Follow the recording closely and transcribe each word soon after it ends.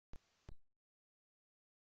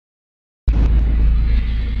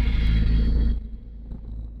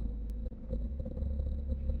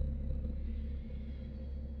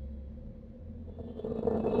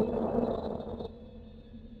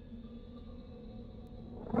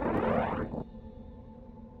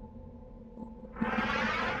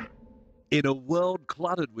In a world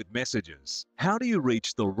cluttered with messages, how do you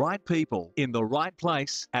reach the right people in the right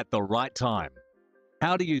place at the right time?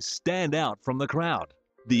 How do you stand out from the crowd?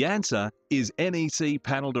 The answer is NEC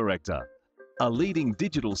Panel Director, a leading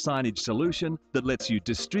digital signage solution that lets you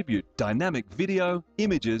distribute dynamic video,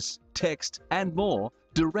 images, text, and more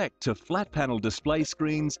direct to flat panel display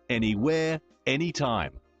screens anywhere,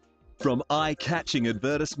 anytime. From eye-catching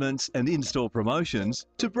advertisements and in-store promotions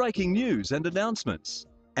to breaking news and announcements,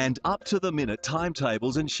 and up-to-the-minute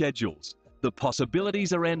timetables and schedules, the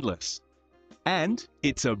possibilities are endless. And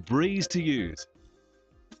it's a breeze to use.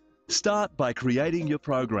 Start by creating your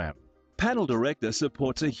program. Panel Director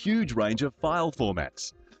supports a huge range of file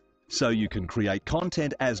formats, so you can create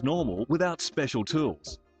content as normal without special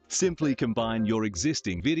tools. Simply combine your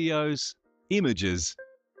existing videos, images,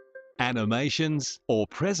 animations, or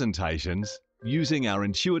presentations using our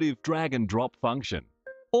intuitive drag and drop function,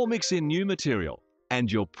 or mix in new material, and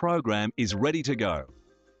your program is ready to go.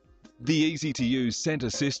 The easy-to-use center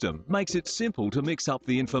system makes it simple to mix up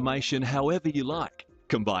the information however you like.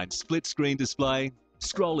 Combine split-screen display,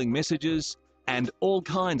 scrolling messages, and all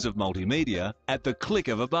kinds of multimedia at the click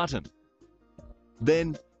of a button.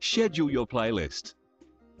 Then schedule your playlist.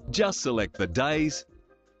 Just select the days,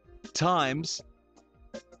 times,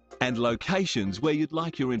 and locations where you'd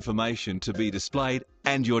like your information to be displayed,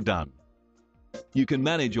 and you're done. You can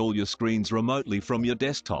manage all your screens remotely from your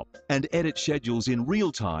desktop and edit schedules in real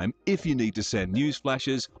time if you need to send news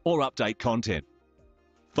flashes or update content.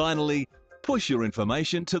 Finally, push your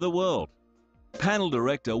information to the world. Panel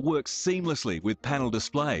Director works seamlessly with panel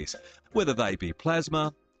displays, whether they be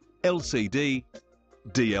plasma, LCD,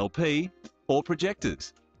 DLP, or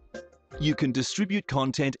projectors. You can distribute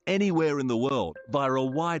content anywhere in the world via a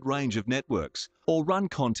wide range of networks or run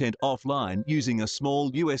content offline using a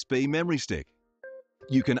small USB memory stick.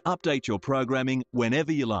 You can update your programming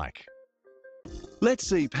whenever you like. Let's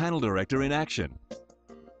see Panel Director in action.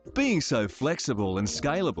 Being so flexible and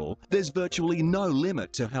scalable, there's virtually no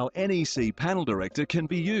limit to how NEC Panel Director can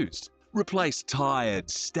be used. Replace tired,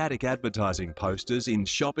 static advertising posters in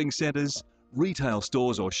shopping centres, retail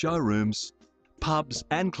stores or showrooms, pubs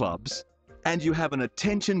and clubs, and you have an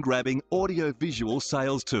attention-grabbing audio-visual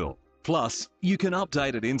sales tool. Plus, you can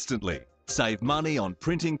update it instantly, save money on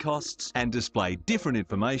printing costs, and display different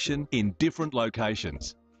information in different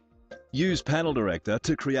locations. Use Panel Director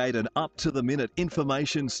to create an up-to-the-minute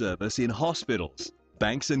information service in hospitals,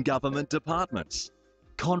 banks and government departments,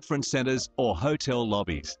 conference centres or hotel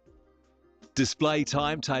lobbies. Display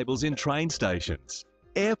timetables in train stations,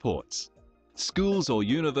 airports, schools or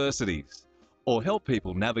universities, or help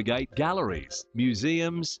people navigate galleries,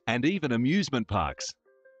 museums, and even amusement parks.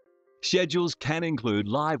 Schedules can include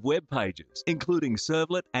live web pages, including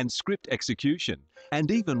servlet and script execution, and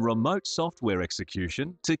even remote software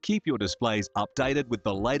execution to keep your displays updated with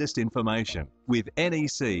the latest information. With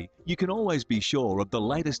NEC, you can always be sure of the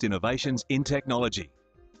latest innovations in technology.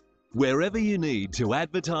 Wherever you need to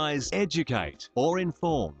advertise, educate, or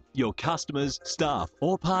inform your customers, staff,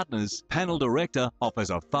 or partners, Panel Director offers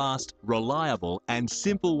a fast, reliable, and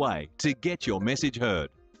simple way to get your message heard,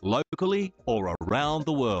 locally or around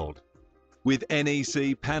the world. With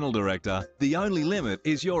NEC Panel Director, the only limit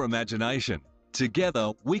is your imagination.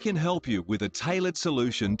 Together, we can help you with a tailored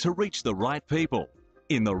solution to reach the right people,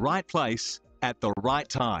 in the right place, at the right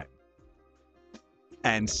time,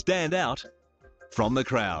 and stand out from the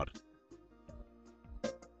crowd.